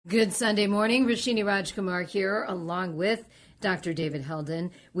Good Sunday morning. Rashini Rajkumar here, along with Dr. David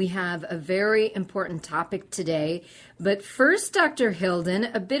Hilden. We have a very important topic today. But first, Dr. Hilden,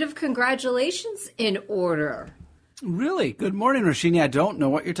 a bit of congratulations in order. Really? Good morning, Rashini. I don't know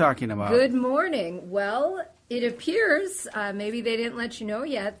what you're talking about. Good morning. Well, it appears, maybe they didn't let you know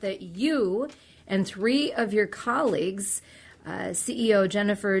yet, that you and three of your colleagues, CEO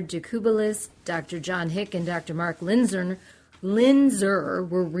Jennifer DeKubelis, Dr. John Hick, and Dr. Mark Linzer,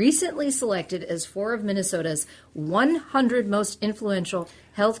 were recently selected as 4 of Minnesota's 100 most influential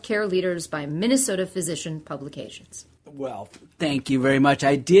healthcare leaders by Minnesota Physician Publications. Well, thank you very much.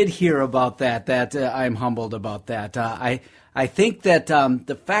 I did hear about that. I'm humbled about that. I think that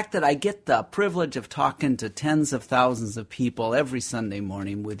the fact that I get the privilege of talking to tens of thousands of people every Sunday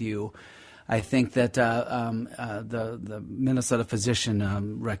morning with you, I think that the Minnesota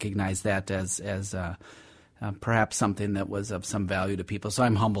Physician recognized that as perhaps something that was of some value to people. So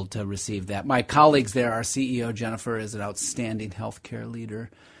I'm humbled to receive that. My colleagues there, our CEO, Jennifer, is an outstanding healthcare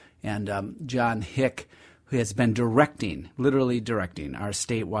leader. And John Hick, who has been literally directing our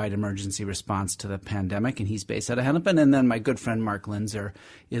statewide emergency response to the pandemic, and he's based out of Hennepin. And then my good friend Mark Linzer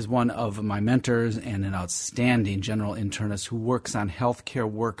is one of my mentors and an outstanding general internist who works on healthcare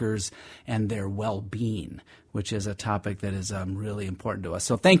workers and their well-being, which is a topic that is really important to us.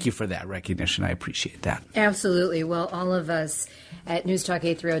 So thank you for that recognition. I appreciate that. Absolutely. Well, all of us at News Talk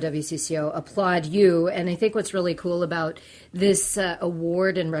 830 WCCO applaud you. And I think what's really cool about this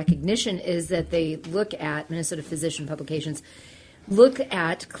award and recognition is that they look at, Minnesota Physician Publications, look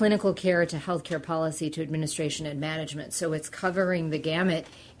at clinical care to healthcare policy to administration and management. So it's covering the gamut.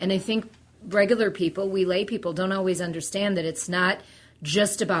 And I think regular people, we lay people, don't always understand that it's not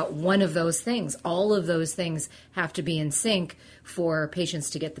just about one of those things. All of those things have to be in sync for patients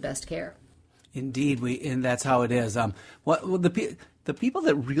to get the best care. Indeed, and that's how it is. The people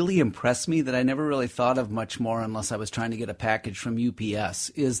that really impress me that I never really thought of much more unless I was trying to get a package from UPS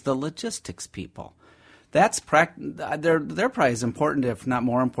is the logistics people. They're probably as important, if not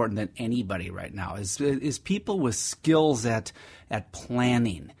more important than anybody right now, is people with skills at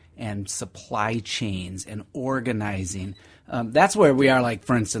planning and supply chains and organizing. That's where we are, like,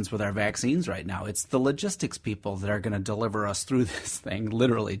 for instance, with our vaccines right now. It's the logistics people that are going to deliver us through this thing,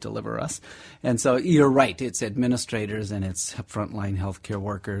 literally deliver us. And so you're right. It's administrators and it's frontline healthcare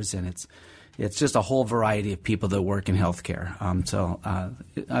workers, and it's just a whole variety of people that work in healthcare. So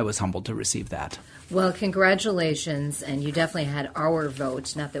I was humbled to receive that. Well, congratulations, and you definitely had our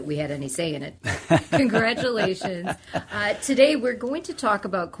vote, not that we had any say in it. Congratulations. Today we're going to talk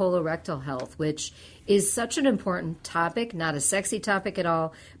about colorectal health, which is such an important topic, not a sexy topic at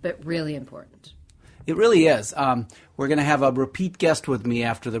all, but really important. It really is. We're going to have a repeat guest with me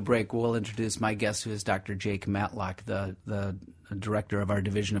after the break. We'll introduce my guest, who is Dr. Jake Matlock, the director of our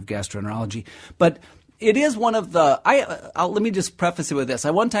Division of Gastroenterology. But it is one of the let me just preface it with this. I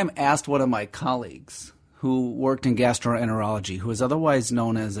one time asked one of my colleagues who worked in gastroenterology, who is otherwise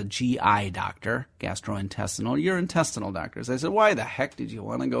known as a GI doctor, gastrointestinal, you're intestinal doctors. I said, why the heck did you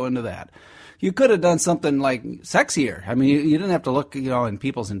want to go into that? You could have done something like sexier. I mean, you didn't have to look, in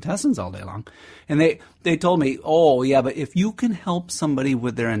people's intestines all day long. And they told me, oh, yeah, but if you can help somebody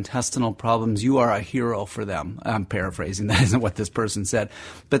with their intestinal problems, you are a hero for them. I'm paraphrasing. That isn't what this person said.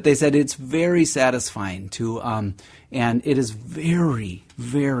 But they said it's very satisfying to, and it is very,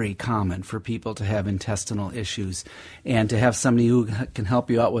 very common for people to have intestinal issues. And to have somebody who can help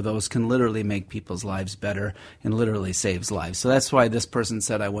you out with those can literally make people's lives better and literally saves lives. So that's why this person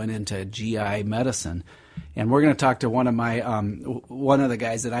said I went into GI medicine. And we're going to talk to one of the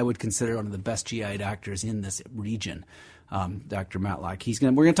guys that I would consider one of the best GI doctors in this region, Dr. Matlock. We're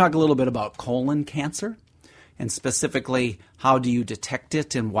going to talk a little bit about colon cancer, and specifically how do you detect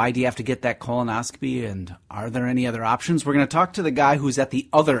it and why do you have to get that colonoscopy, and are there any other options? We're going to talk to the guy who's at the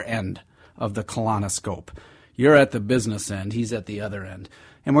other end of the colonoscope. You're at the business end. He's at the other end.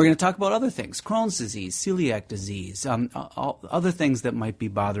 And we're going to talk about other things, Crohn's disease, celiac disease, other things that might be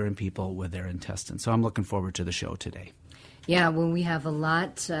bothering people with their intestines. So I'm looking forward to the show today. Yeah, well, we have a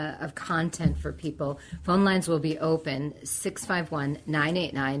lot of content for people. Phone lines will be open,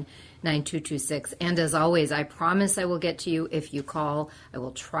 651-989-9226. And as always, I promise I will get to you if you call. I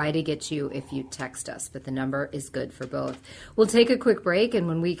will try to get to you if you text us, but the number is good for both. We'll take a quick break, and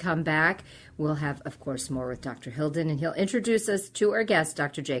when we come back, we'll have, of course, more with Dr. Hilden, and he'll introduce us to our guest,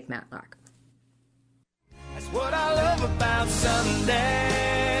 Dr. Jake Matlock. That's what I love about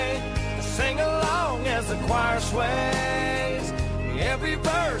Sunday. I sing along as the choir sways. Every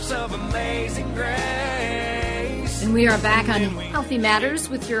verse of Amazing Grace. And we are back on Healthy Matters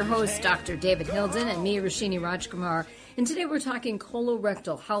with your host, Dr. David Hilden, and me, Rashini Rajkumar. And today we're talking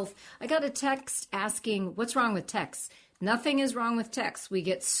colorectal health. I got a text asking, what's wrong with texts? Nothing is wrong with texts. We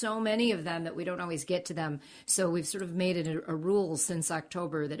get so many of them that we don't always get to them. So we've sort of made it a rule since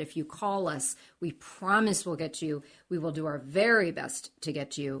October that if you call us, we promise we'll get to you. We will do our very best to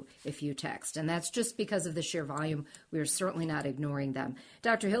get to you if you text. And that's just because of the sheer volume. We are certainly not ignoring them.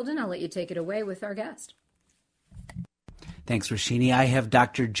 Dr. Hilden, I'll let you take it away with our guest. Thanks, Rashini. I have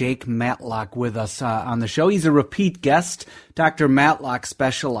Dr. Jake Matlock with us on the show. He's a repeat guest. Dr. Matlock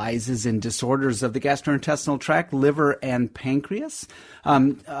specializes in disorders of the gastrointestinal tract, liver, and pancreas.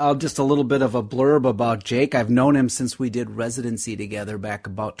 Just a little bit of a blurb about Jake. I've known him since we did residency together back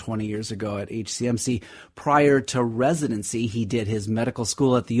about 20 years ago at HCMC. Prior to residency, he did his medical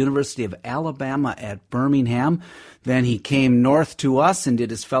school at the University of Alabama at Birmingham. Then he came north to us and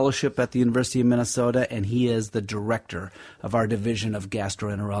did his fellowship at the University of Minnesota, and he is the director of our division of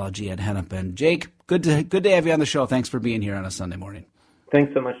gastroenterology at Hennepin. Jake, good to have you on the show. Thanks for being here on a Sunday morning.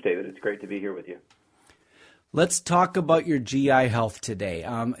 Thanks so much, David. It's great to be here with you. Let's talk about your GI health today.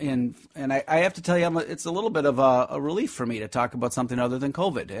 And I have to tell you, it's a little bit of a relief for me to talk about something other than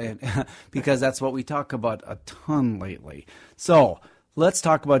COVID, because that's what we talk about a ton lately. So let's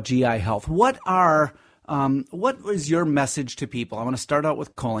talk about GI health. What is your message to people? I want to start out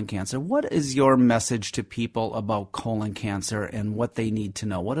with colon cancer. What is your message to people about colon cancer and what they need to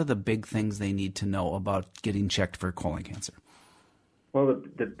know? What are the big things they need to know about getting checked for colon cancer? Well,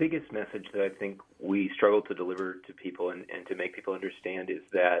 the biggest message that I think we struggle to deliver to people and to make people understand is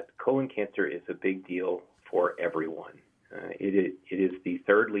that colon cancer is a big deal for everyone. It is the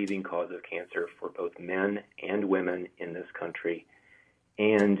third leading cause of cancer for both men and women in this country.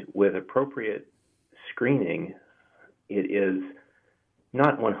 And with appropriate screening, it is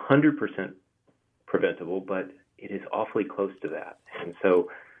not 100% preventable, but it is awfully close to that. And so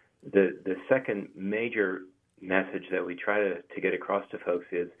the second major message that we try to get across to folks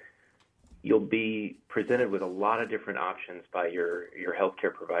is you'll be presented with a lot of different options by your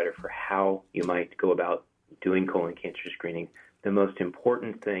healthcare provider for how you might go about doing colon cancer screening. The most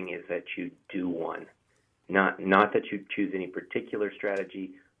important thing is that you do one, not that you choose any particular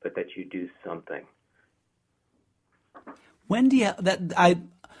strategy, but that you do something. When do you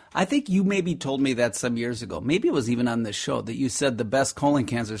I think you maybe told me that some years ago. Maybe it was even on this show that you said the best colon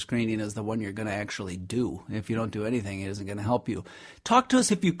cancer screening is the one you're going to actually do. If you don't do anything, it isn't going to help you. Talk to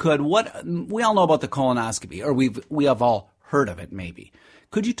us, if you could. We all know about the colonoscopy, or we have all heard of it maybe.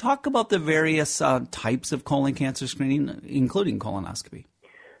 Could you talk about the various types of colon cancer screening, including colonoscopy?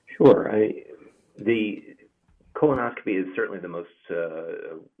 Sure. The colonoscopy is certainly the most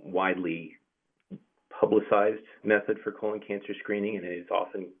widely publicized method for colon cancer screening, and it is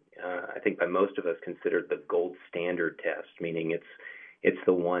often, I think by most of us, considered the gold standard test, meaning it's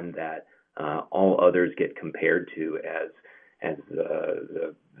the one that all others get compared to as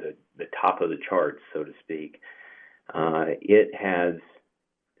the top of the charts, so to speak. It has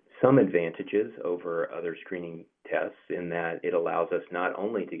some advantages over other screening tests in that it allows us not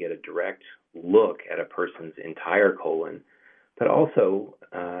only to get a direct look at a person's entire colon, but also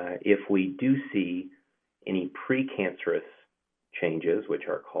if we do see any precancerous changes, which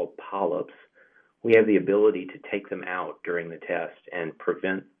are called polyps, we have the ability to take them out during the test and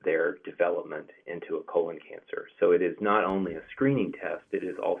prevent their development into a colon cancer. So it is not only a screening test, it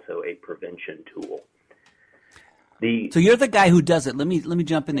is also a prevention tool. So you're the guy who does it. Let me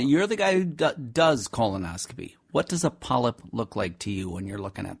jump in there. You're the guy who does colonoscopy. What does a polyp look like to you when you're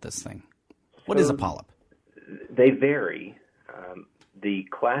looking at this thing? What is a polyp? They vary. The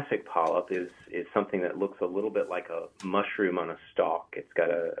classic polyp is something that looks a little bit like a mushroom on a stalk. It's got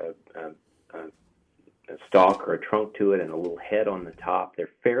a stalk or a trunk to it and a little head on the top.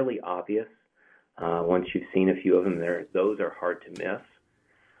 They're fairly obvious. Once you've seen a few of them, those are hard to miss.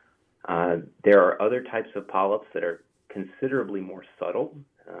 There are other types of polyps that are considerably more subtle.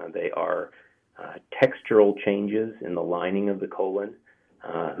 They are textural changes in the lining of the colon,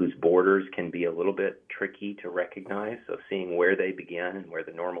 whose borders can be a little bit tricky to recognize. So seeing where they begin and where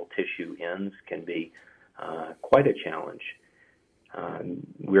the normal tissue ends can be quite a challenge.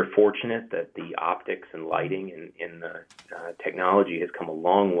 We're fortunate that the optics and lighting in the technology has come a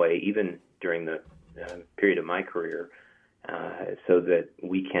long way, even during the period of my career, so that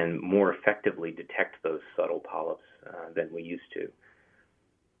we can more effectively detect those subtle polyps than we used to.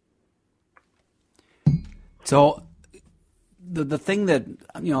 So the thing that,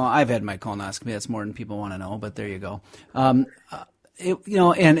 I've had my colonoscopy. That's more than people want to know, but there you go. And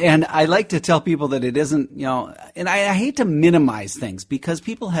I like to tell people that it isn't, and I hate to minimize things because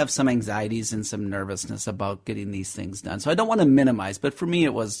people have some anxieties and some nervousness about getting these things done. So I don't want to minimize, but for me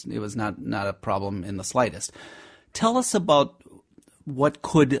it was not a problem in the slightest. Tell us about what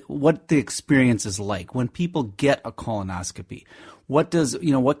the experience is like when people get a colonoscopy.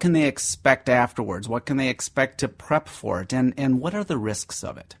 What can they expect afterwards? What can they expect to prep for it? And what are the risks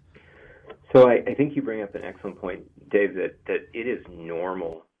of it? So I think you bring up an excellent point, Dave, that it is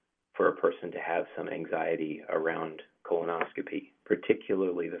normal for a person to have some anxiety around colonoscopy,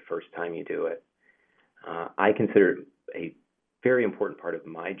 particularly the first time you do it. I consider it a very important part of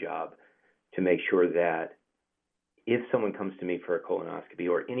my job to make sure that if someone comes to me for a colonoscopy,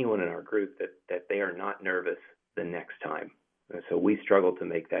 or anyone in our group, that they are not nervous the next time. So we struggle to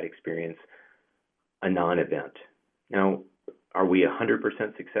make that experience a non-event. Now, are we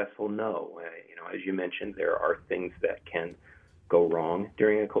 100% successful? No. As you mentioned, there are things that can go wrong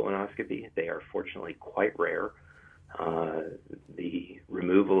during a colonoscopy. They are fortunately quite rare. The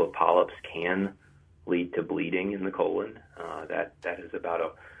removal of polyps can lead to bleeding in the colon. That is about a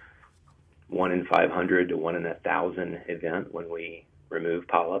 1 in 500 to 1 in 1,000 event when we remove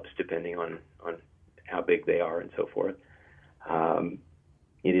polyps, depending on how big they are and so forth.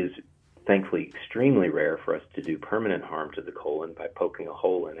 It is thankfully extremely rare for us to do permanent harm to the colon by poking a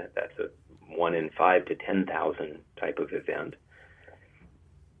hole in it. That's a 1 in 5 to 10,000 type of event.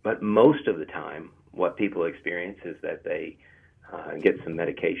 But most of the time, what people experience is that they get some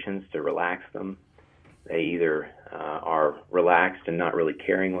medications to relax them. They either are relaxed and not really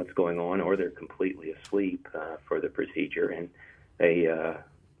caring what's going on, or they're completely asleep for the procedure, and they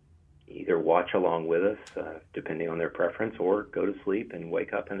either watch along with us, depending on their preference, or go to sleep and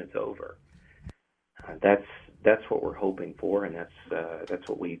wake up and it's over. That's what we're hoping for, and that's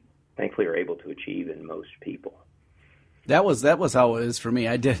what we thankfully are able to achieve in most people. That was how it is for me.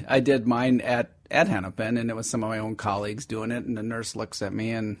 I did mine at Hennepin, and it was some of my own colleagues doing it, and the nurse looks at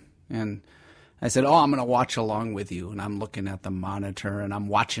me and I said, I'm going to watch along with you. And I'm looking at the monitor and I'm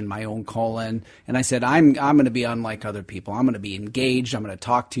watching my own colon. And I said, I'm going to be unlike other people. I'm going to be engaged. I'm going to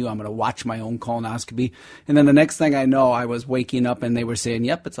talk to you. I'm going to watch my own colonoscopy. And then the next thing I know, I was waking up and they were saying,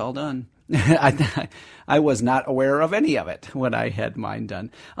 yep, it's all done. I was not aware of any of it when I had mine done.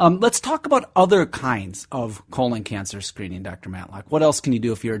 Let's talk about other kinds of colon cancer screening, Dr. Matlock. What else can you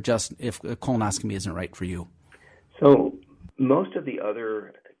do if a colonoscopy isn't right for you? So most of the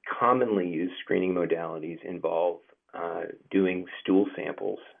other commonly used screening modalities involve doing stool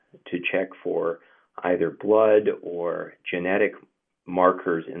samples to check for either blood or genetic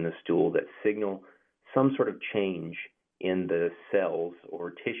markers in the stool that signal some sort of change in the cells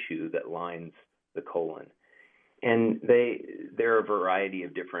or tissue that lines the colon. And there are a variety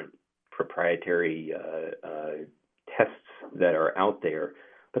of different proprietary tests that are out there,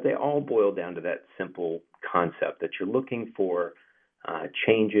 but they all boil down to that simple concept that you're looking for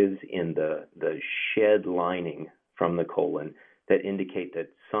changes in the shed lining from the colon that indicate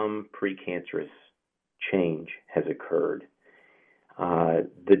that some precancerous change has occurred.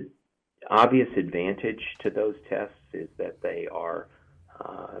 The obvious advantage to those tests is that they are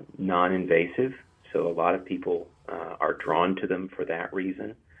non-invasive, so a lot of people are drawn to them for that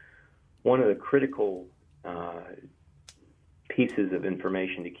reason. One of the critical pieces of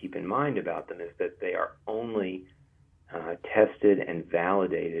information to keep in mind about them is that they are only tested and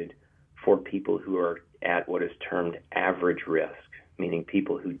validated for people who are at what is termed average risk, meaning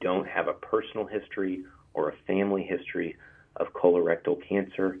people who don't have a personal history or a family history of colorectal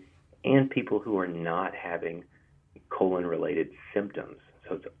cancer, and people who are not having colon-related symptoms.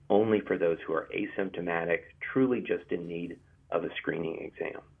 So it's only for those who are asymptomatic, truly just in need of a screening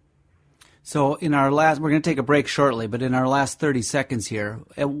exam. So we're going to take a break shortly, but in our last 30 seconds here,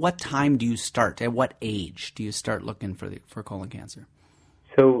 at what time do you start? At what age do you start looking for colon cancer?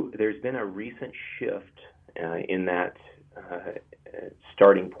 So there's been a recent shift in that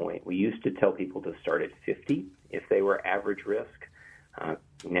starting point. We used to tell people to start at 50 if they were average risk.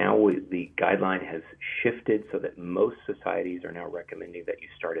 Now the guideline has shifted so that most societies are now recommending that you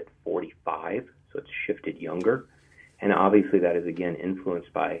start at 45, so it's shifted younger. And obviously that is, again,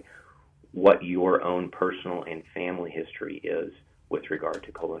 influenced by what your own personal and family history is with regard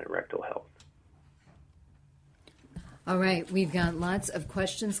to colon and rectal health. All right, we've got lots of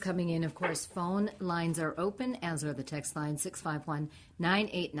questions coming in. Of course, phone lines are open, as are the text line,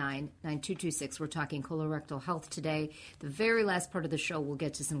 651-989-9226. We're talking colorectal health today. The very last part of the show, we'll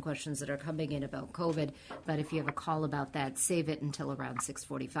get to some questions that are coming in about COVID, but if you have a call about that, save it until around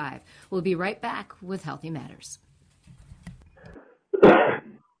 6:45. We'll be right back with Healthy Matters.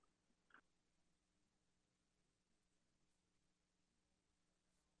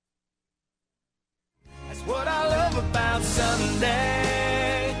 What I love about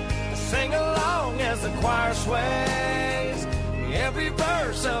Sunday, I sing along as the choir sways every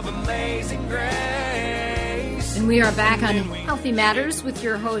verse of Amazing Grace. And We are back on Healthy Matters with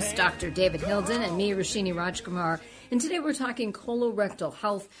your host, Dr. David Hilden, and me, Rashini Rajkumar. And today we're talking colorectal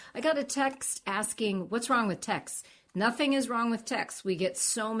health. I got a text asking, what's wrong with texts? Nothing is wrong with texts. We get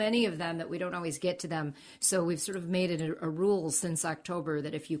so many of them that we don't always get to them. So we've sort of made it a rule since October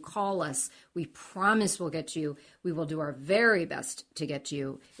that if you call us, we promise we'll get to you. We will do our very best to get to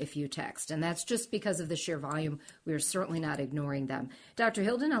you if you text. And that's just because of the sheer volume. We are certainly not ignoring them. Dr.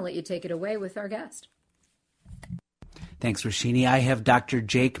 Hilden, I'll let you take it away with our guest. Thanks, Rashini. I have Dr.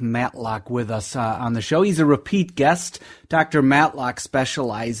 Jake Matlock with us on the show. He's a repeat guest. Dr. Matlock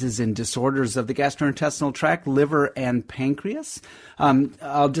specializes in disorders of the gastrointestinal tract, liver, and pancreas.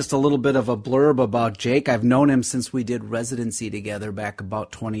 Just a little bit of a blurb about Jake. I've known him since we did residency together back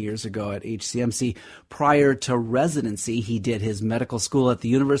about 20 years ago at HCMC. Prior to residency, he did his medical school at the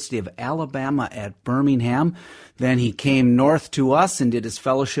University of Alabama at Birmingham. Then he came north to us and did his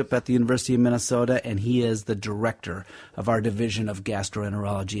fellowship at the University of Minnesota, and he is the director of our division of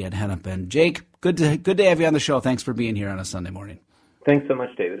gastroenterology at Hennepin. Jake, good to have you on the show. Thanks for being here on a Sunday morning. Thanks so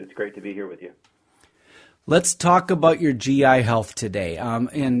much, David. It's great to be here with you. Let's talk about your GI health today.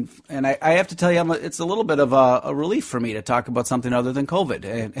 And I have to tell you, it's a little bit of a relief for me to talk about something other than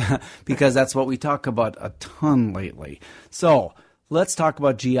COVID, because that's what we talk about a ton lately. So let's talk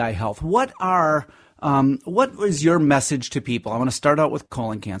about GI health. What is your message to people? I want to start out with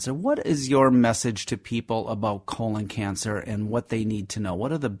colon cancer. What is your message to people about colon cancer and what they need to know?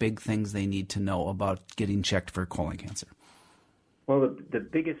 What are the big things they need to know about getting checked for colon cancer? Well, the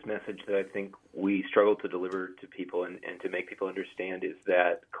biggest message that I think we struggle to deliver to people and to make people understand is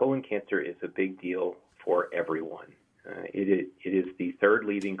that colon cancer is a big deal for everyone. It is the third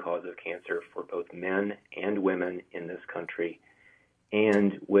leading cause of cancer for both men and women in this country.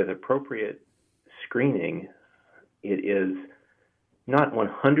 And with appropriate screening, it is not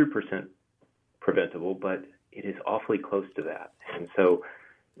 100% preventable, but it is awfully close to that. And so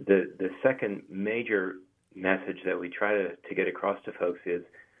the second major message that we try to get across to folks is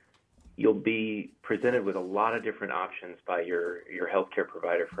you'll be presented with a lot of different options by your healthcare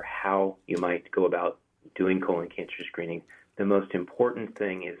provider for how you might go about doing colon cancer screening. The most important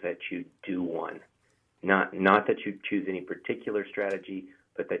thing is that you do one. Not that you choose any particular strategy,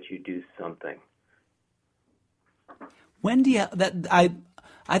 but that you do something. When do you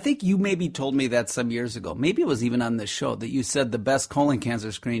I think you maybe told me that some years ago. Maybe it was even on this show that you said the best colon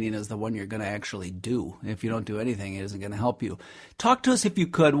cancer screening is the one you're going to actually do. If you don't do anything, it isn't going to help you. Talk to us, if you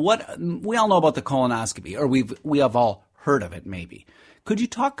could. What we all know about the colonoscopy, or we have all heard of it maybe. Could you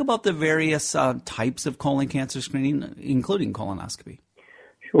talk about the various types of colon cancer screening, including colonoscopy?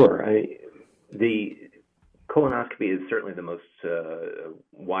 Sure. The colonoscopy is certainly the most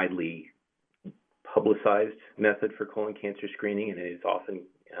widely publicized method for colon cancer screening, and it is often,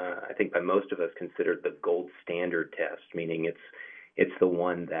 I think by most of us, considered the gold standard test, meaning it's the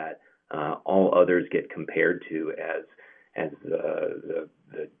one that all others get compared to as the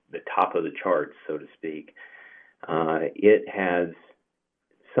top of the charts, so to speak. It has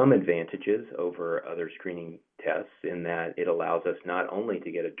some advantages over other screening tests in that it allows us not only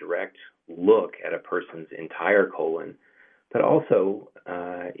to get a direct look at a person's entire colon, but also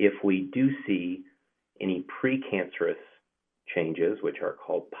if we do see any precancerous changes, which are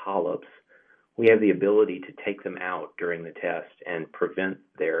called polyps, we have the ability to take them out during the test and prevent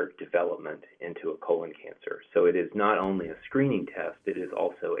their development into a colon cancer. So it is not only a screening test, it is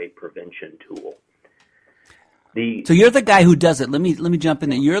also a prevention tool. So you're the guy who does it. Let me jump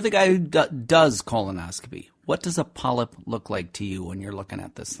in there. You're the guy who does colonoscopy. What does a polyp look like to you when you're looking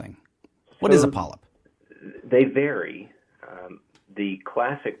at this thing? What is a polyp? They vary. The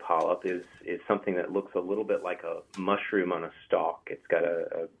classic polyp is something that looks a little bit like a mushroom on a stalk. It's got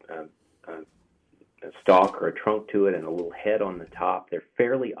a stalk or a trunk to it and a little head on the top. They're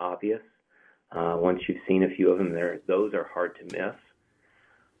fairly obvious. Once you've seen a few of them, those are hard to miss.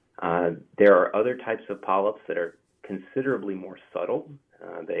 There are other types of polyps that are considerably more subtle.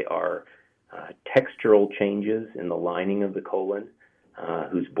 They are textural changes in the lining of the colon,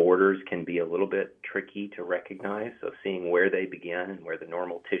 whose borders can be a little bit tricky to recognize. So seeing where they begin and where the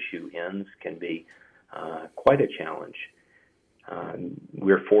normal tissue ends can be quite a challenge.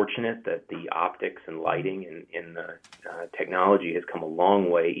 We're fortunate that the optics and lighting in the technology has come a long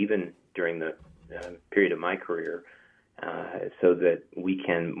way, even during the period of my career, so that we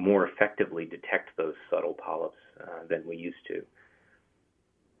can more effectively detect those subtle polyps than we used to.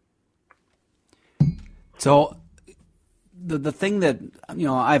 So the thing that,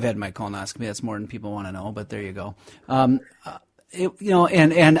 I've had my colonoscopy. That's more than people want to know, but there you go.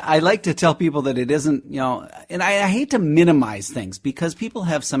 And I like to tell people that it isn't, and I hate to minimize things because people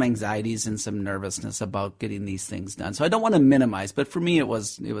have some anxieties and some nervousness about getting these things done. So I don't want to minimize, but for me it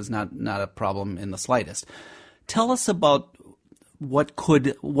was not a problem in the slightest. Tell us about what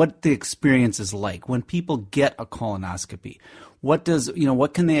the experience is like when people get a colonoscopy. What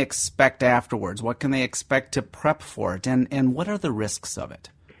can they expect afterwards? What can they expect to prep for it? And what are the risks of it?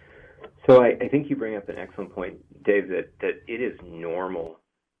 So I think you bring up an excellent point, Dave, that it is normal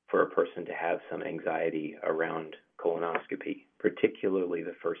for a person to have some anxiety around colonoscopy, particularly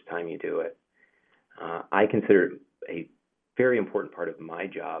the first time you do it. I consider it a very important part of my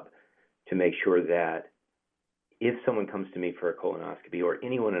job to make sure that if someone comes to me for a colonoscopy or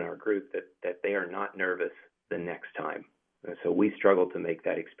anyone in our group, that they are not nervous the next time. So we struggle to make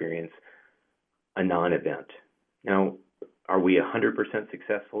that experience a non-event. Now, are we 100%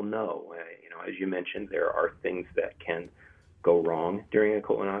 successful? No. As you mentioned, there are things that can go wrong during a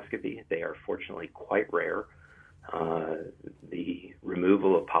colonoscopy. They are fortunately quite rare. The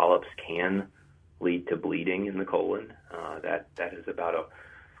removal of polyps can lead to bleeding in the colon. That is about a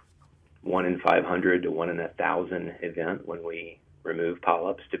 1 in 500 to 1 in 1,000 event when we remove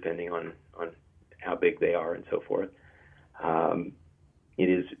polyps, depending on how big they are and so forth. It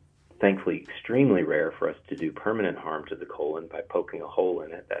is thankfully extremely rare for us to do permanent harm to the colon by poking a hole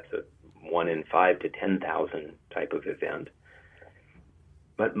in it. That's a 1 in 5 to 10,000 type of event.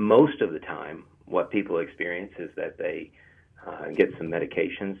 But most of the time, what people experience is that they get some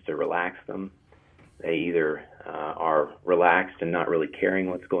medications to relax them. They either are relaxed and not really caring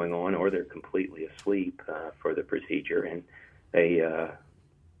what's going on, or they're completely asleep for the procedure, and they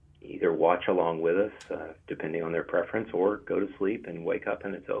either watch along with us, depending on their preference, or go to sleep and wake up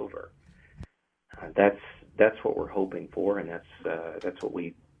and it's over. That's what we're hoping for, and that's what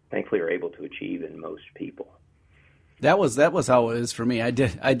we thankfully are able to achieve in most people. That was how it is for me. I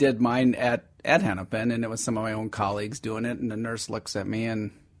did mine at Hennepin, and it was some of my own colleagues doing it, and the nurse looks at me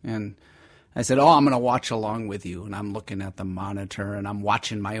and I said, I'm going to watch along with you. And I'm looking at the monitor and I'm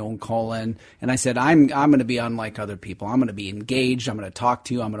watching my own colon. And I said, I'm going to be unlike other people. I'm going to be engaged. I'm going to talk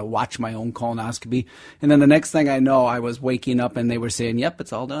to you. I'm going to watch my own colonoscopy. And then the next thing I know, I was waking up and they were saying, yep,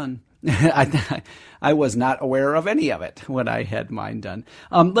 it's all done. I was not aware of any of it when I had mine done.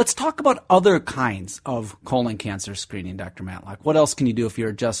 Let's talk about other kinds of colon cancer screening, Dr. Matlock. What else can you do if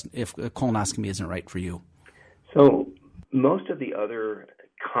colonoscopy isn't right for you? So most of the other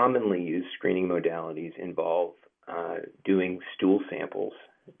commonly used screening modalities involve doing stool samples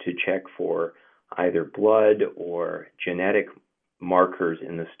to check for either blood or genetic markers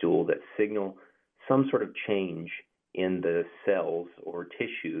in the stool that signal some sort of change in the cells or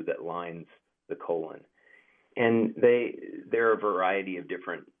tissue that lines the colon. And there are a variety of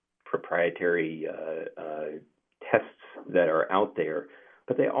different proprietary tests that are out there,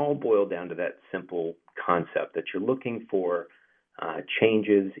 but they all boil down to that simple concept that you're looking for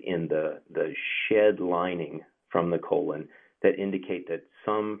changes in the shed lining from the colon that indicate that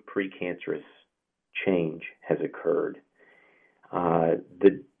some precancerous change has occurred.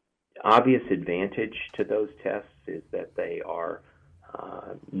 The obvious advantage to those tests is that they are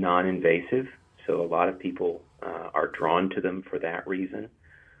non-invasive, so a lot of people are drawn to them for that reason.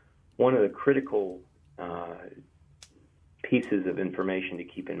 One of the critical pieces of information to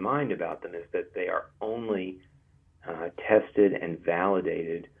keep in mind about them is that they are only tested and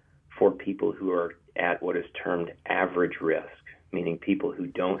validated for people who are at what is termed average risk, meaning people who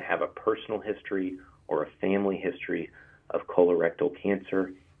don't have a personal history or a family history of colorectal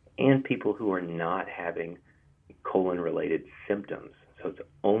cancer, and people who are not having colon-related symptoms. So it's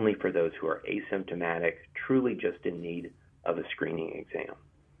only for those who are asymptomatic, truly just in need of a screening exam.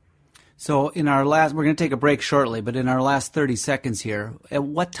 So we're going to take a break shortly, but in our last 30 seconds here, at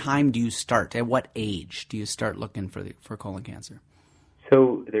what time do you start? At what age do you start looking for colon cancer?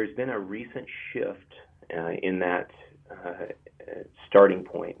 So there's been a recent shift in that starting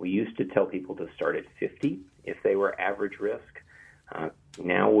point. We used to tell people to start at 50 if they were average risk.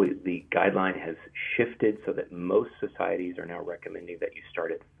 Now the guideline has shifted so that most societies are now recommending that you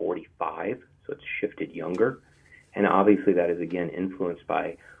start at 45, so it's shifted younger. And obviously that is, again, influenced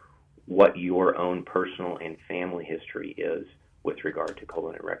by what your own personal and family history is with regard to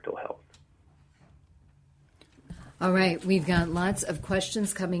colon and rectal health. All right, we've got lots of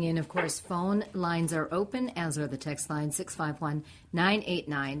questions coming in. Of course, phone lines are open, as are the text lines,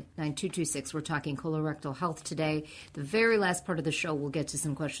 651-989-9226. We're talking colorectal health today. The very last part of the show, we'll get to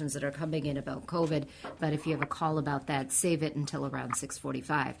some questions that are coming in about COVID, but if you have a call about that, save it until around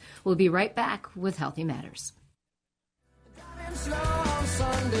 6:45. We'll be right back with Healthy Matters. Slow on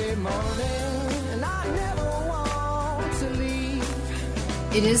Sunday morning, and I never want to leave.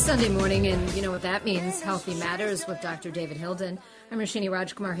 It is Sunday morning, and you know what that means. Healthy Matters with Dr. David Hilden. I'm Rashini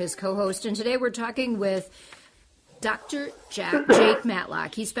Rajkumar, his co-host, and today we're talking with Dr. Jake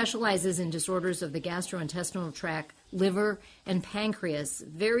Matlock. He specializes in disorders of the gastrointestinal tract, liver, and pancreas.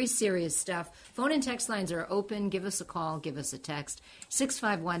 Very serious stuff. Phone and text lines are open. Give us a call. Give us a text.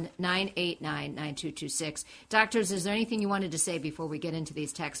 651-989-9226. Doctors, is there anything you wanted to say before we get into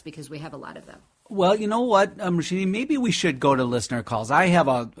these texts? Because we have a lot of them. Well, you know what, Rashini, maybe we should go to listener calls. I have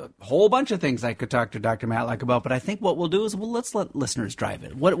a whole bunch of things I could talk to Dr. Matlock about, but I think what we'll do is let's let listeners drive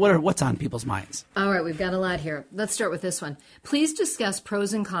it. What's on people's minds? All right, we've got a lot here. Let's start with this one. Please discuss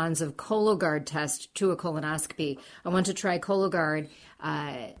pros and cons of Cologuard test to a colonoscopy. I want to try Cologuard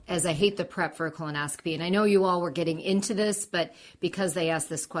as I hate the prep for a colonoscopy. And I know you all were getting into this, but because they asked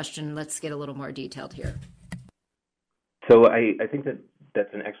this question, let's get a little more detailed here. So I think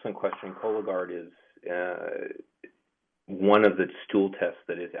that's an excellent question. Cologuard is one of the stool tests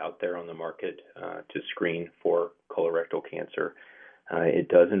that is out there on the market to screen for colorectal cancer. It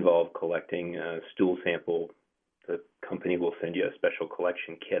does involve collecting a stool sample. The company will send you a special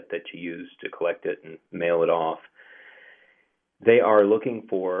collection kit that you use to collect it and mail it off. They are looking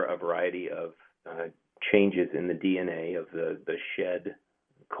for a variety of changes in the DNA of the shed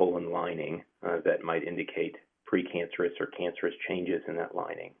colon lining that might indicate precancerous or cancerous changes in that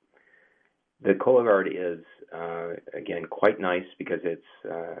lining. The Cologuard is, again, quite nice because it's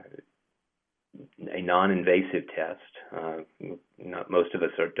a non-invasive test. Not most of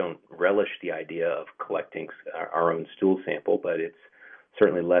us don't relish the idea of collecting our own stool sample, but it's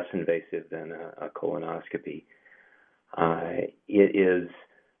certainly less invasive than a colonoscopy. It is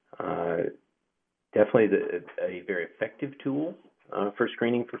definitely a very effective tool for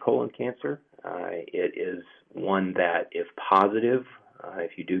screening for colon cancer. It is one that, if positive,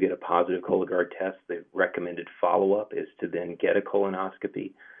 if you do get a positive Cologuard test, the recommended follow-up is to then get a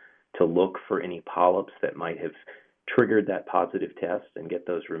colonoscopy to look for any polyps that might have triggered that positive test and get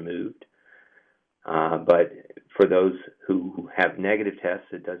those removed. But for those who have negative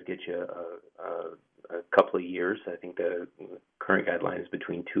tests, it does get you a couple of years. I think the current guideline is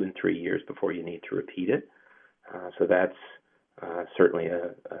between 2 and 3 years before you need to repeat it. So that's certainly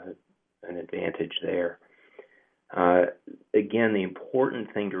an advantage there. Again, the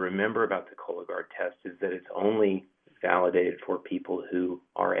important thing to remember about the Cologuard test is that it's only validated for people who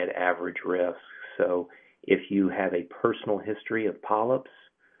are at average risk. So if you have a personal history of polyps,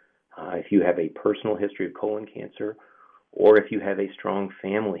 if you have a personal history of colon cancer, or if you have a strong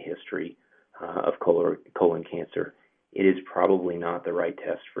family history of colon cancer, it is probably not the right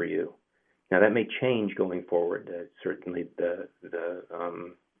test for you. Now, that may change going forward. Certainly the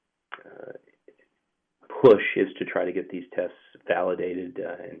push is to try to get these tests validated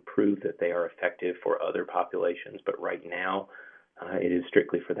and prove that they are effective for other populations. But right now, it is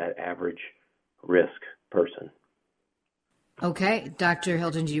strictly for that average risk person. Okay. Dr.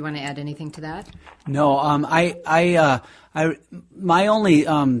 Hilden, do you want to add anything to that? No, my only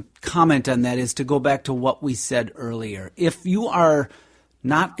comment on that is to go back to what we said earlier. If you are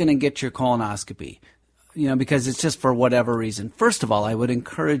not going to get your colonoscopy, because it's just for whatever reason, first of all, I would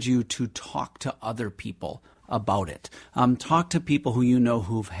encourage you to talk to other people about it. Talk to people who you know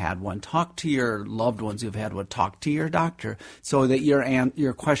who've had one. Talk to your loved ones who've had one. Talk to your doctor so that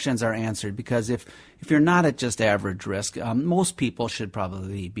your questions are answered. Because if you're not at just average risk, most people should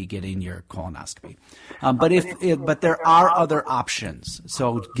probably be getting your colonoscopy. But there are other options.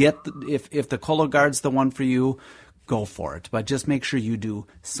 So if the Cologuard's the one for you, go for it. But just make sure you do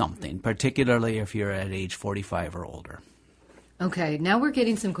something, particularly if you're at age 45 or older. Okay, now we're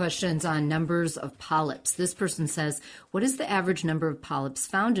getting some questions on numbers of polyps. This person says, what is the average number of polyps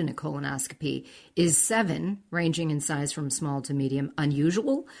found in a colonoscopy? Is 7, ranging in size from small to medium,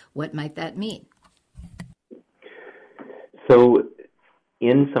 unusual? What might that mean? So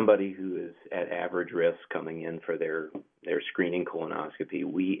in somebody who is at average risk coming in for their screening colonoscopy,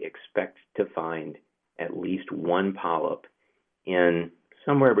 we expect to find at least one polyp in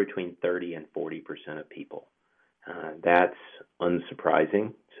somewhere between 30 and 40% of people. That's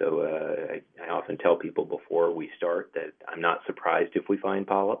unsurprising. So I often tell people before we start that I'm not surprised if we find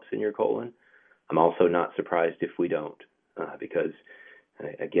polyps in your colon. I'm also not surprised if we don't, because,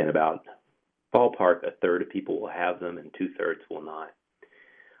 again, about ballpark, a third of people will have them and 2/3 will not.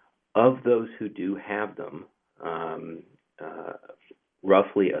 Of those who do have them,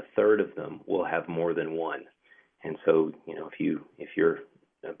 roughly a third of them will have more than one. And so, if you're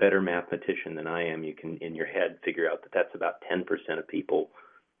a better mathematician than I am, you can, in your head, figure out that that's about 10% of people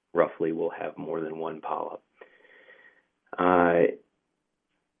roughly will have more than one polyp.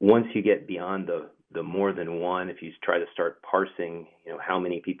 Once you get beyond the more than one, if you try to start parsing, how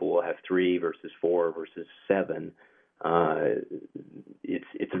many people will have 3 versus 4 versus 7,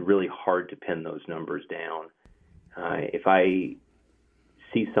 it's really hard to pin those numbers down. If I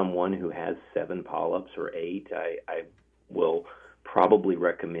see someone who has 7 polyps or 8, I will probably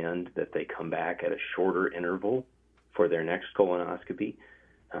recommend that they come back at a shorter interval for their next colonoscopy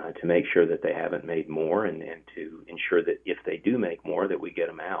to make sure that they haven't made more, and to ensure that if they do make more, that we get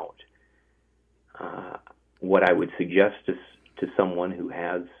them out. What I would suggest to someone who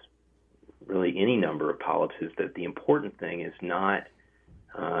has really any number of polyps is that the important thing is not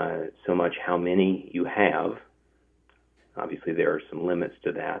so much how many you have. Obviously, there are some limits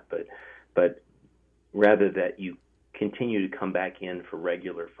to that, but rather that you continue to come back in for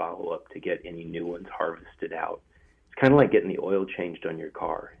regular follow-up to get any new ones harvested out. It's kind of like getting the oil changed on your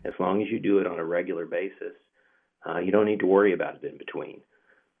car. As long as you do it on a regular basis, you don't need to worry about it in between.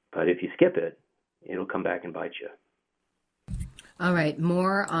 But if you skip it, it'll come back and bite you. All right,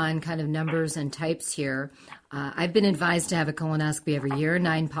 more on kind of numbers and types here. I've been advised to have a colonoscopy every year.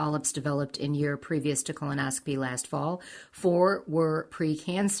 9 polyps developed in year previous to colonoscopy last fall. 4 were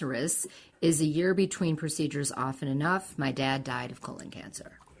precancerous. Is a year between procedures often enough? My dad died of colon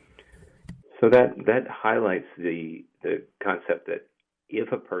cancer. So that highlights the concept that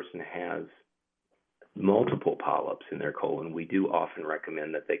if a person has multiple polyps in their colon, we do often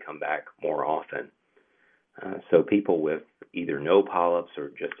recommend that they come back more often. So people with either no polyps or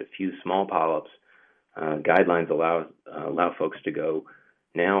just a few small polyps, guidelines allow folks to go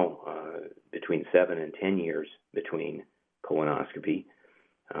now between 7 and 10 years between colonoscopy.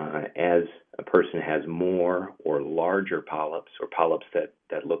 As a person has more or larger polyps, or polyps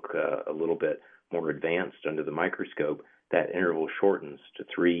that look a little bit more advanced under the microscope, that interval shortens to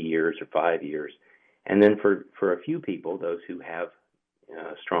 3 years or 5 years. And then for a few people, those who have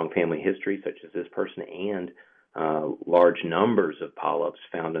strong family history, such as this person, and large numbers of polyps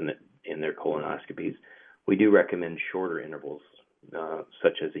found in their colonoscopies, we do recommend shorter intervals,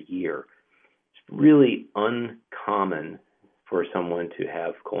 such as a year. It's really uncommon for someone to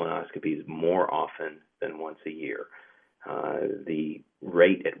have colonoscopies more often than once a year. The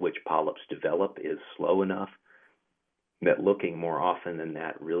rate at which polyps develop is slow enough that looking more often than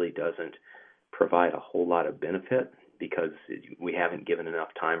that really doesn't provide a whole lot of benefit, because we haven't given enough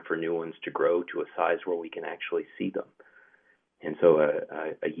time for new ones to grow to a size where we can actually see them. And so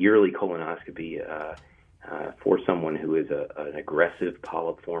a yearly colonoscopy for someone who is an aggressive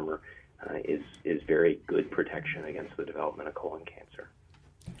polyp former is very good protection against the development of colon cancer.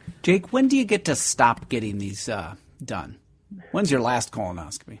 Jake, when do you get to stop getting these done? When's your last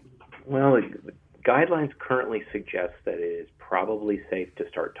colonoscopy? Well, the guidelines currently suggest that it is probably safe to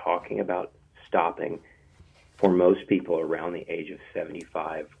start talking about stopping for most people around the age of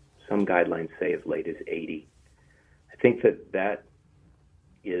 75. Some guidelines say as late as 80. I think that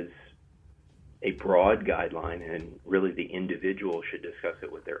is a broad guideline, and really the individual should discuss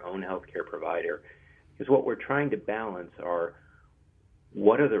it with their own healthcare provider, because what we're trying to balance are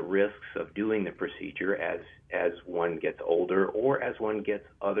what are the risks of doing the procedure as one gets older or as one gets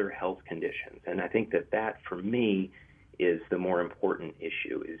other health conditions. And I think that for me is the more important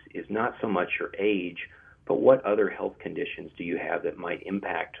issue, is not so much your age, but what other health conditions do you have that might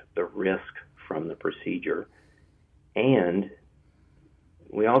impact the risk from the procedure. And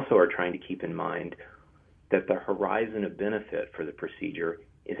we also are trying to keep in mind that the horizon of benefit for the procedure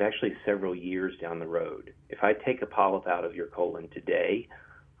is actually several years down the road. If I take a polyp out of your colon today,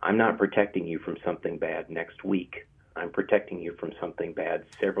 I'm not protecting you from something bad next week. I'm protecting you from something bad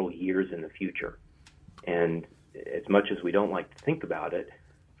several years in the future. And as much as we don't like to think about it,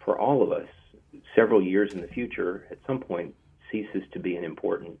 for all of us, several years in the future at some point ceases to be an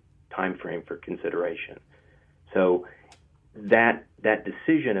important time frame for consideration. So that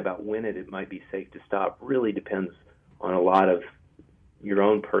decision about when it might be safe to stop really depends on a lot of your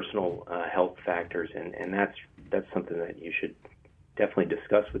own personal health factors, and that's something that you should definitely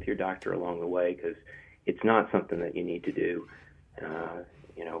discuss with your doctor along the way, because it's not something that you need to do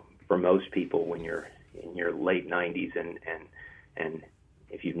for most people when you're in your late 90s and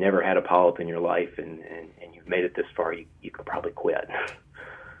if you've never had a polyp in your life and you've made it this far, you could probably quit.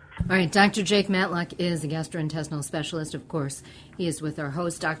 All right, Dr. Jake Matlock is a gastrointestinal specialist, of course. He is with our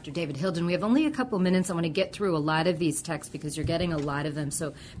host, Dr. David Hilden. We have only a couple minutes. I want to get through a lot of these texts because you're getting a lot of them,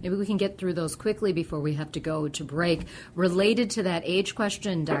 so maybe we can get through those quickly before we have to go to break. Related to that age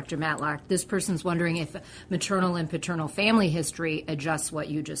question, Dr. Matlock, this person's wondering if maternal and paternal family history adjusts what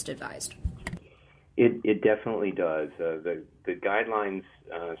you just advised. It definitely does. The guidelines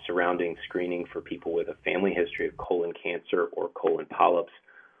surrounding screening for people with a family history of colon cancer or colon polyps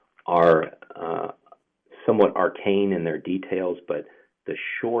are somewhat arcane in their details, but the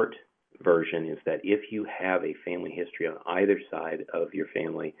short version is that if you have a family history on either side of your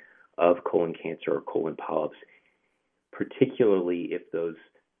family of colon cancer or colon polyps, particularly if those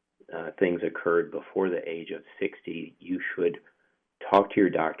things occurred before the age of 60, you should talk to your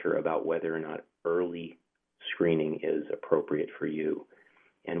doctor about whether or not early screening is appropriate for you.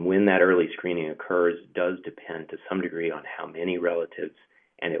 And when that early screening occurs does depend to some degree on how many relatives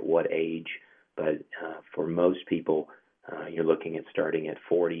and at what age. But for most people, you're looking at starting at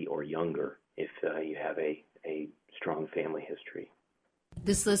 40 or younger if you have a strong family history.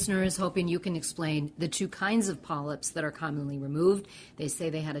 This listener is hoping you can explain the two kinds of polyps that are commonly removed. They say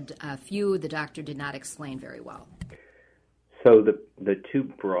they had a few the doctor did not explain very well. So the two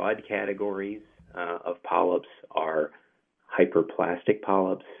broad categories of polyps are hyperplastic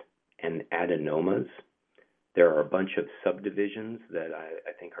polyps and adenomas. There are a bunch of subdivisions that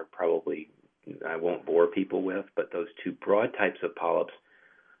I think are probably, I won't bore people with, but those two broad types of polyps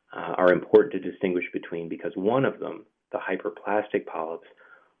are important to distinguish between, because one of them, the hyperplastic polyps,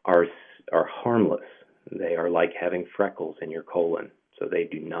 are harmless. They are like having freckles in your colon, so they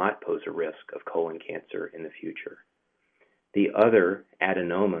do not pose a risk of colon cancer in the future. The other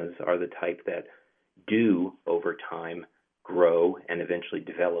adenomas are the type that do, over time, grow and eventually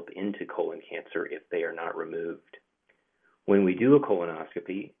develop into colon cancer if they are not removed. When we do a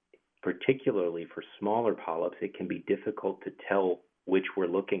colonoscopy, particularly for smaller polyps, it can be difficult to tell which we're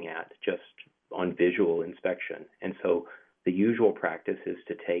looking at just on visual inspection. And so the usual practice is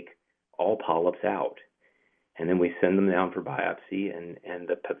to take all polyps out, and then we send them down for biopsy, and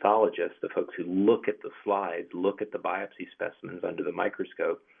the pathologists, the folks who look at the slides, look at the biopsy specimens under the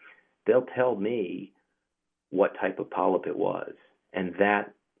microscope, they'll tell me what type of polyp it was. And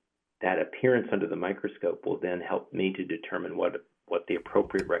that appearance under the microscope will then help me to determine what the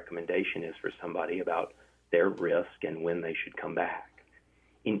appropriate recommendation is for somebody about their risk and when they should come back.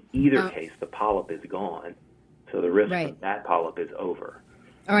 In either case, the polyp is gone, so the risk of that polyp is over.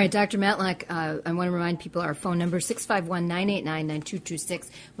 All right, Dr. Matlock, I want to remind people our phone number, 651-989-9226.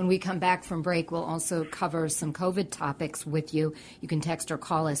 When we come back from break, we'll also cover some COVID topics with you. You can text or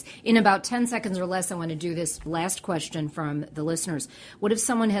call us. In about 10 seconds or less, I want to do this last question from the listeners. What if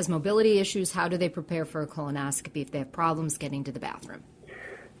someone has mobility issues? How do they prepare for a colonoscopy if they have problems getting to the bathroom?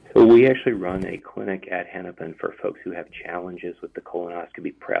 So we actually run a clinic at Hennepin for folks who have challenges with the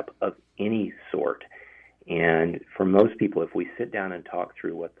colonoscopy prep of any sort. And for most people, if we sit down and talk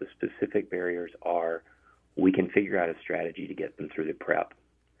through what the specific barriers are, we can figure out a strategy to get them through the prep.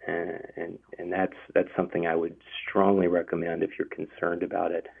 And that's something I would strongly recommend if you're concerned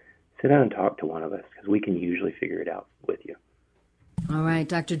about it. Sit down and talk to one of us, because we can usually figure it out with you. All right,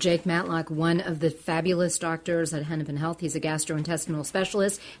 Dr. Jake Matlock, one of the fabulous doctors at Hennepin Health. He's a gastrointestinal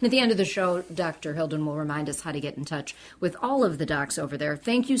specialist. And at the end of the show, Dr. Hilden will remind us how to get in touch with all of the docs over there.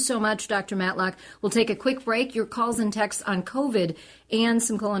 Thank you so much, Dr. Matlock. We'll take a quick break. Your calls and texts on COVID and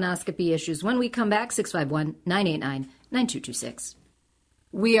some colonoscopy issues. When we come back, 651-989-9226.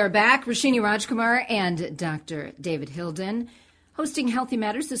 We are back. Rashini Rajkumar and Dr. David Hilden, hosting Healthy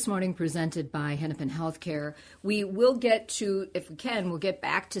Matters this morning, presented by Hennepin Healthcare. We will get to, if we can, we'll get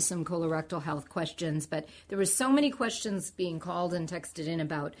back to some colorectal health questions, but there were so many questions being called and texted in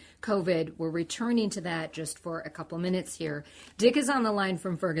about COVID. We're returning to that just for a couple minutes here. Dick is on the line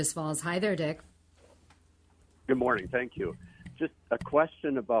from Fergus Falls. Hi there, Dick. Good morning. Thank you. Just a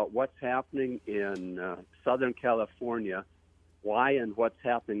question about what's happening in Southern California, why and what's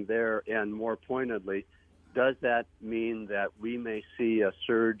happening there, and more pointedly, does that mean that we may see a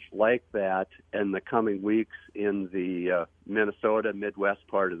surge like that in the coming weeks in the Minnesota, Midwest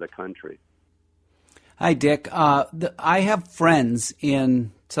part of the country? Hi, Dick. I have friends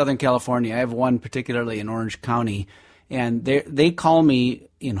in Southern California. I have one particularly in Orange County, and they call me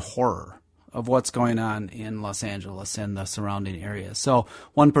in horror of what's going on in Los Angeles and the surrounding areas. So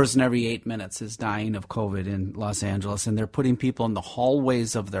one person every 8 minutes is dying of COVID in Los Angeles, and they're putting people in the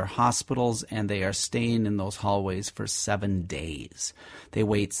hallways of their hospitals, and they are staying in those hallways for 7 days. They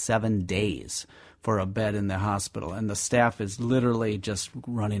wait 7 days for a bed in the hospital, and the staff is literally just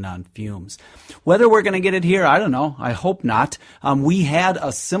running on fumes. Whether we're going to get it here, I don't know. I hope not. We've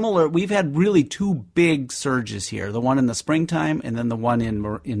had really two big surges here, the one in the springtime and then the one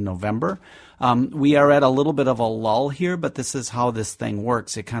in November. We are at a little bit of a lull here, but this is how this thing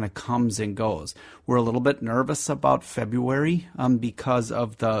works. It kind of comes and goes. We're a little bit nervous about February because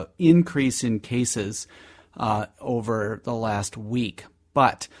of the increase in cases over the last week.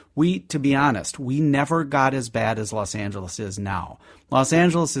 But to be honest, we never got as bad as Los Angeles is now. Los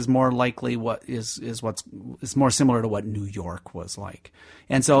Angeles is more likely is more similar to what New York was like.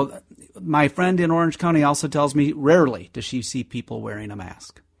 And so my friend in Orange County also tells me rarely does she see people wearing a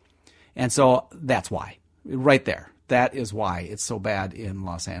mask. And so that's why, right there. That is why it's so bad in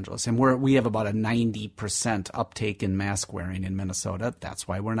Los Angeles. And we have about a 90% uptake in mask wearing in Minnesota. That's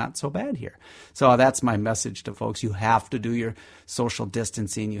why we're not so bad here. So that's my message to folks. You have to do your social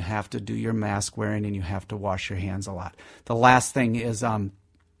distancing, you have to do your mask wearing, and you have to wash your hands a lot. The last thing is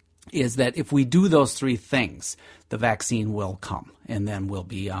that if we do those three things, the vaccine will come, and then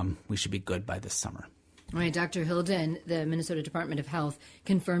we should be good by this summer. All right, Dr. Hilden, the Minnesota Department of Health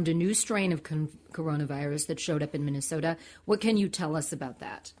confirmed a new strain of coronavirus that showed up in Minnesota. What can you tell us about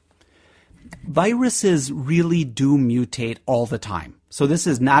that? Viruses really do mutate all the time. So this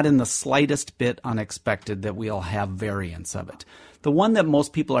is not in the slightest bit unexpected that we'll have variants of it. The one that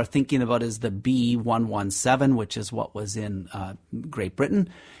most people are thinking about is the B117, which is what was in Great Britain.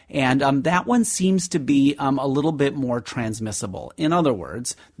 And that one seems to be a little bit more transmissible. In other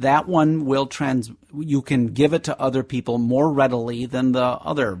words, that one you can give it to other people more readily than the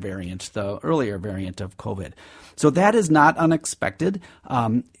other variant, the earlier variant of COVID. So that is not unexpected.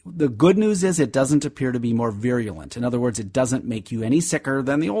 The good news is it doesn't appear to be more virulent. In other words, it doesn't make you any sicker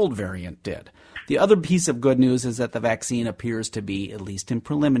than the old variant did. The other piece of good news is that the vaccine appears to be, at least in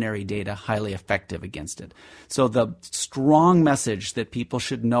preliminary data, highly effective against it. So the strong message that people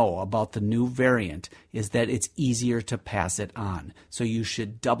should know about the new variant is that it's easier to pass it on. So you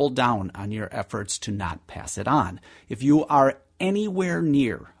should double down on your efforts to not pass it on. If you are anywhere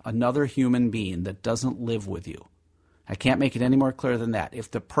near another human being that doesn't live with you, I can't make it any more clear than that.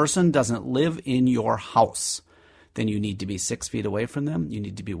 If the person doesn't live in your house, then you need to be 6 feet away from them, you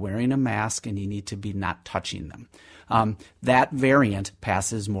need to be wearing a mask, and you need to be not touching them. That variant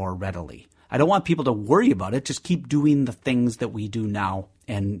passes more readily. I don't want people to worry about it. Just keep doing the things that we do now,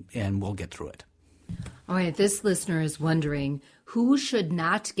 and we'll get through it. All right, this listener is wondering who should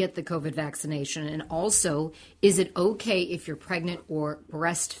not get the COVID vaccination, and also, is it okay if you're pregnant or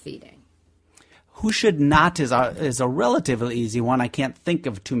breastfeeding? Who should not is a relatively easy one. I can't think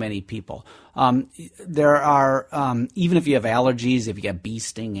of too many people. There are, even if you have allergies, if you get bee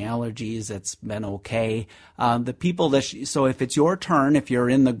sting allergies, it's been okay. The people so if it's your turn, if you're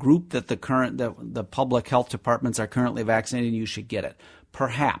in the group that the public health departments are currently vaccinating, you should get it.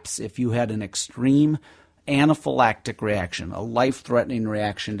 Perhaps if you had an extreme anaphylactic reaction, a life-threatening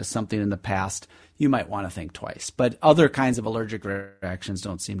reaction to something in the past, you might want to think twice. But other kinds of allergic reactions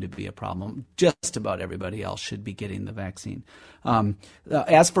don't seem to be a problem. Just about everybody else should be getting the vaccine.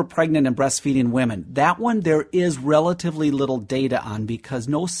 As for pregnant and breastfeeding women, that one there is relatively little data on because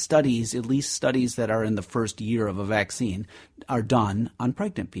no studies, at least studies that are in the first year of a vaccine, are done on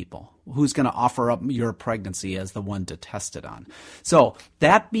pregnant people. Who's going to offer up your pregnancy as the one to test it on? So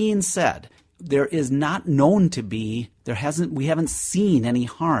that being said, there is not known to be, we haven't seen any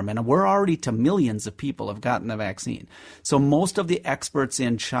harm, and we're already to millions of people have gotten the vaccine. So most of the experts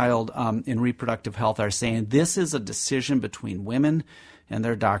in in reproductive health are saying this is a decision between women and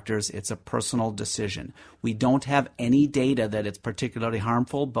their doctors. It's a personal decision. We don't have any data that it's particularly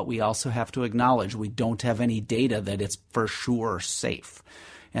harmful, but we also have to acknowledge we don't have any data that it's for sure safe.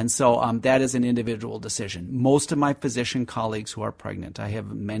 And so that is an individual decision. Most of my physician colleagues who are pregnant, I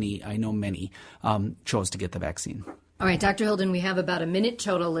know many, chose to get the vaccine. All right, Dr. Hilden, we have about a minute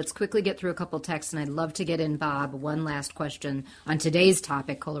total. Let's quickly get through a couple texts, and I'd love to get in, Bob, one last question on today's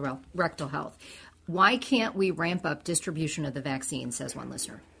topic, colorectal health. Why can't we ramp up distribution of the vaccine, says one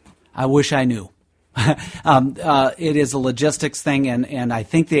listener. I wish I knew. It is a logistics thing, and I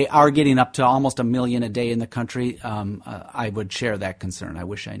think they are getting up to almost 1 million a day in the country. I would share that concern. I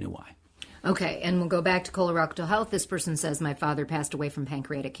wish I knew why. Okay, and we'll go back to colorectal health. This person says, my father passed away from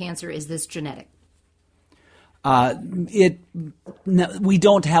pancreatic cancer. Is this genetic? We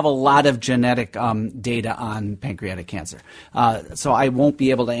don't have a lot of genetic data on pancreatic cancer, so I won't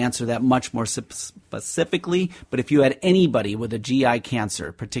be able to answer that much more specifically. But if you had anybody with a GI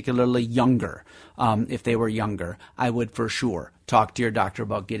cancer, particularly younger, if they were younger, I would for sure talk to your doctor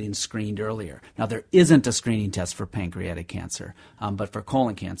about getting screened earlier. Now, there isn't a screening test for pancreatic cancer, but for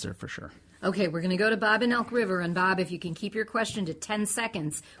colon cancer, for sure. Okay, we're going to go to Bob in Elk River. And Bob, if you can keep your question to 10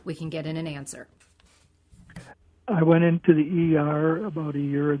 seconds, we can get in an answer. I went into the ER about a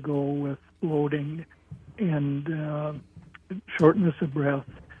year ago with bloating and shortness of breath.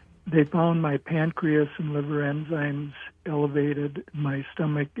 They found my pancreas and liver enzymes elevated, my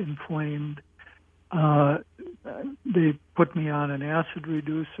stomach inflamed. They put me on an acid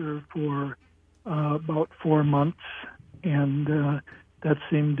reducer for about 4 months, and that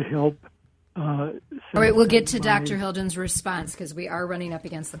seemed to help. All right, we'll get to Dr. Hilden's response because we are running up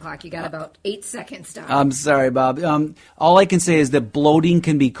against the clock. You got about 8 seconds, Doc. I'm sorry, Bob. All I can say is that bloating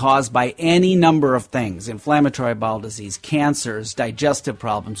can be caused by any number of things: inflammatory bowel disease, cancers, digestive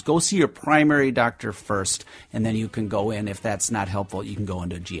problems. Go see your primary doctor first, and then you can go in. If that's not helpful, you can go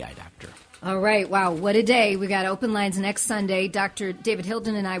into a GI doctor. All right. Wow. What a day. We got open lines next Sunday. Dr. David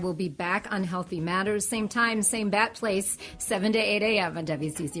Hilden and I will be back on Healthy Matters. Same time, same bat place, 7 to 8 a.m. on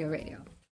WCCO Radio.